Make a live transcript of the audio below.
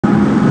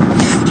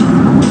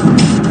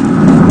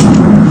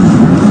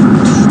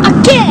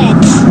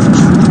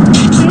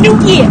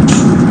Yeah.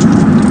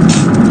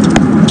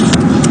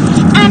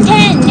 I'm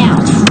 10 now.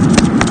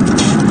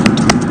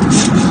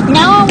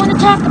 Now I want to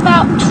talk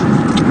about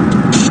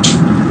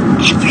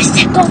every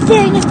single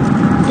thing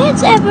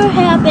that's ever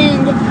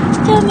happened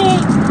to me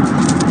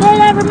that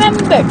I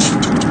remembered.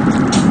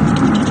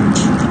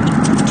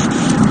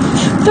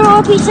 Throw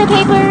a piece of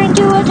paper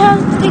into a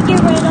tongue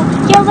figurator.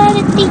 Yell at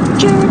a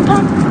teacher and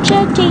punch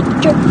a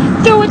teacher.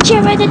 Throw a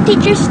chair at a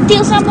teacher,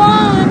 steal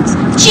someone's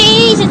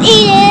cheese and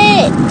eat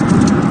it.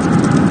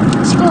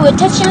 Screw a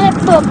touchdown at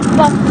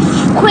football.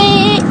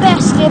 Quit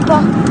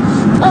basketball.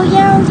 Oh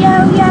yeah, oh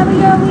yeah, oh yeah, oh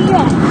yeah, oh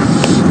yeah.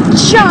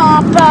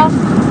 Jump off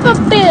a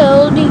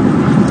building.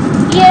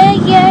 Yeah,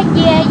 yeah,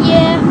 yeah,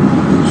 yeah.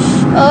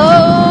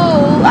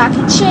 Oh, I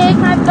can shake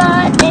my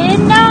butt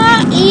and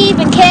not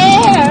even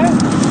care.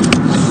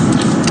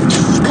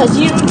 'Cause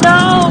you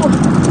know,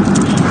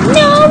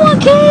 no one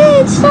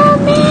can stop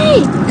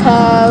me.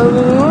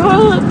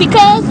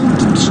 Because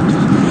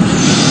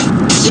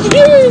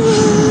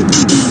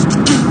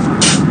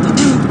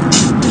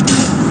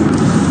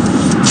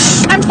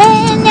I'm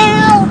 10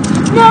 now.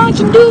 Now I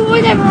can do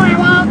whatever I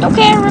want. Don't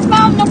care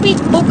about no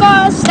people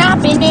cause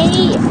stopping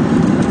me.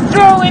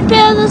 Throwing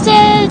pills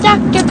at the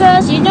doctor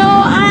 'cause you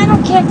know I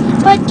don't care.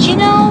 But you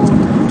know,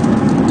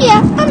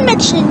 yeah, I'm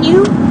mentioning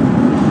you.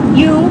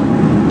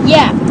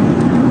 Yeah.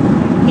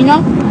 You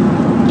know?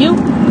 You?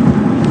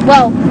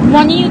 Well,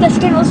 one of you that's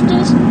gonna listen to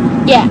this?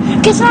 Yeah.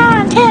 'Cause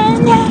I'm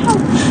 10 now.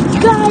 You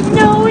gotta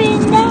know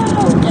it now.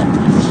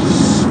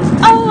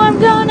 Oh, I'm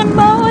gonna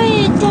mow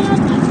it down.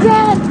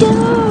 Grab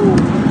you.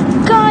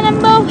 Gonna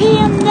mow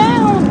him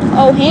down.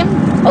 Oh, him?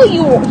 Oh,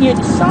 you won't hear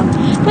the song.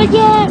 But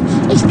yeah,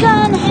 it's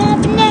gonna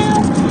happen now.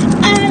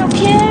 I don't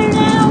care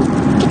now.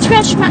 Can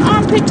scratch my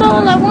armpits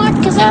all I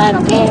want 'cause I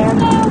don't care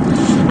now.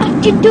 I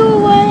can do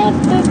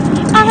whatever.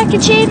 I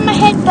can shave my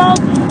head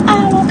bald.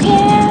 I don't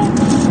care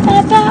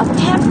about what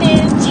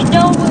happens. You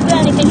know if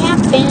anything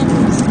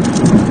happens.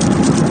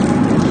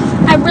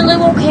 I really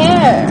won't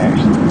care.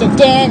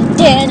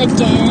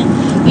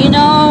 You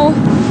know,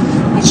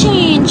 I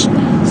changed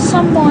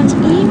someone's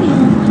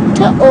email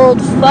to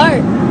old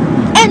fart.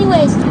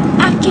 Anyways,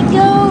 I can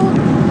go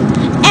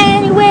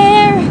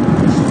anywhere,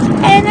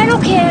 and I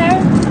don't care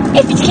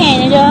if it's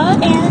Canada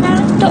and I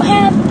don't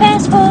have a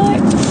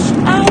passport.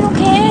 I don't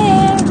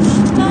care.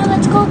 Now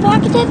let's go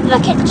back into the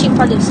catchy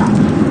part of the song.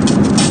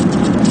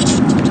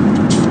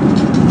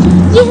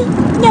 You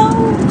know,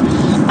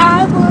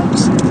 I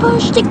once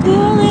pushed a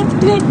girl and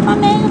ripped my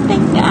middle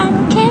finger. I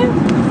don't care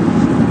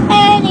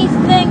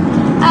anything.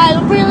 I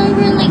don't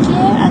really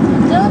care. I'm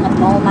gonna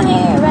pull my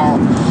hair out.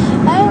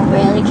 I don't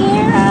really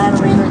care. I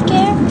don't really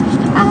care.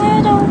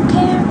 I don't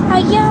care. I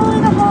yell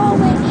in the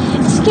hallway.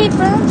 Escape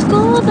from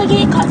school, but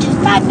get caught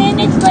 5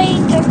 minutes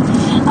later.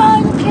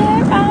 I don't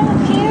care. I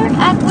don't care.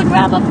 I would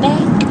rob a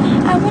bank.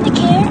 I wanna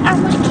care. I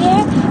wanna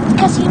care.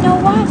 Because you know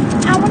what?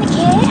 I wanna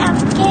care. I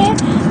wanna care.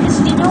 Because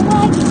you know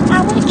what?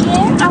 I wanna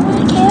care. I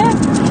wanna care.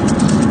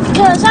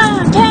 Because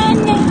I'm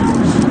 10 now.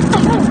 I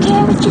don't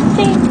care what you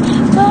think.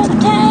 But I'm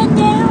 10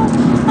 now.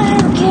 I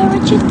don't care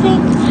what you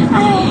think.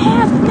 I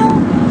have no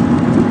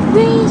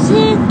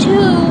reason to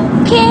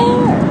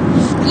care.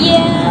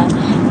 Yeah.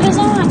 Because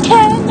I'm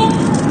 10 now.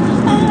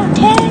 I'm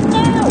 10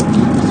 now.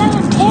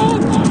 I'm 10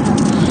 now.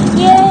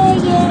 Yeah,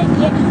 yeah,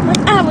 yeah. When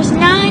I was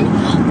 9.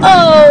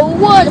 Oh,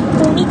 what a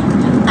pony.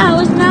 I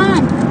was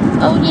 9.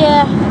 Oh,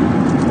 yeah.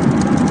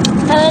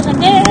 I was like,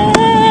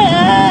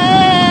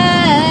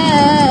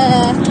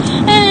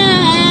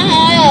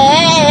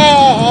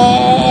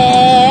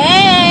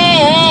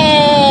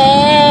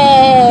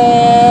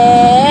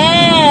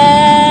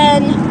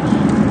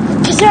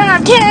 Cause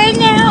I'm 10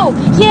 now.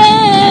 Yeah.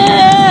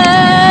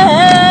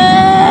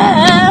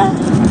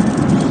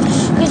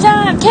 Cause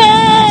I'm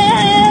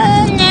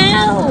 10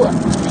 now.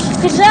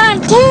 Cause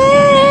I'm 10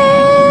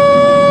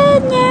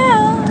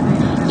 now.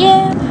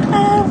 Yeah, I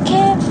don't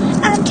care.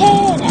 I'm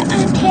 10.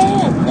 I'm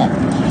 10.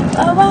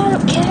 Oh, I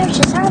don't care.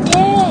 Cause I'm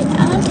 10.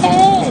 I'm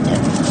 10.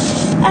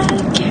 I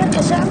don't care.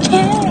 Cause I'm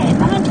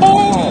 10. I'm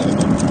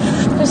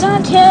 10. Cause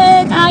I'm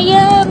 10. I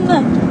am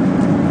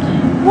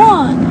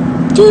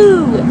 1,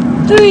 2,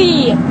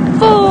 3,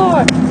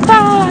 4,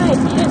 5,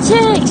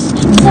 6,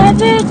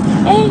 7,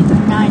 8,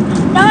 9,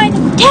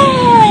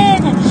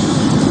 10.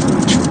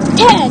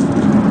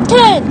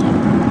 10.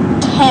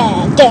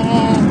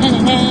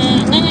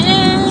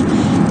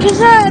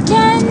 'Cause I'm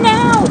 10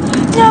 now.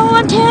 No,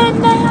 I'm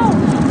 10 now.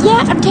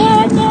 Yeah, I'm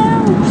 10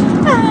 now.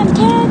 I'm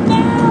 10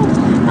 now.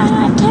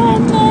 I'm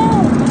 10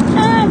 now.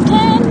 I'm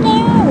 10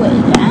 now.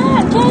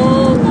 I'm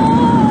 10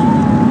 now.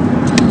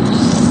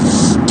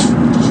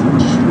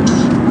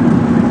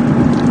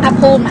 I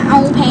pulled my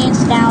own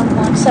pants down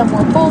once.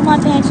 Someone pulled my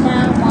pants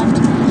down once.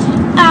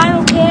 I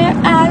don't care.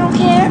 I don't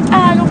care.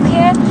 I don't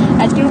care.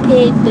 I do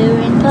paper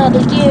in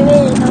public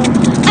urinal.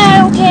 I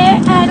don't care.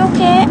 I don't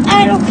care.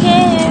 I don't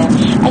care.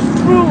 I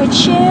threw a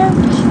chair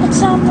at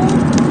someone.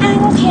 I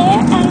don't care.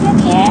 I don't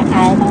care.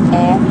 I don't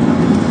care.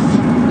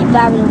 If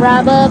I would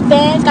rob a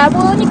bank, I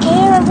wouldn't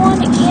care. I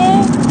wouldn't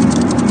care.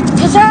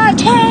 'Cause I'm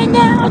 10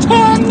 now.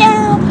 10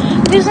 now.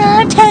 Cause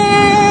I'm tired.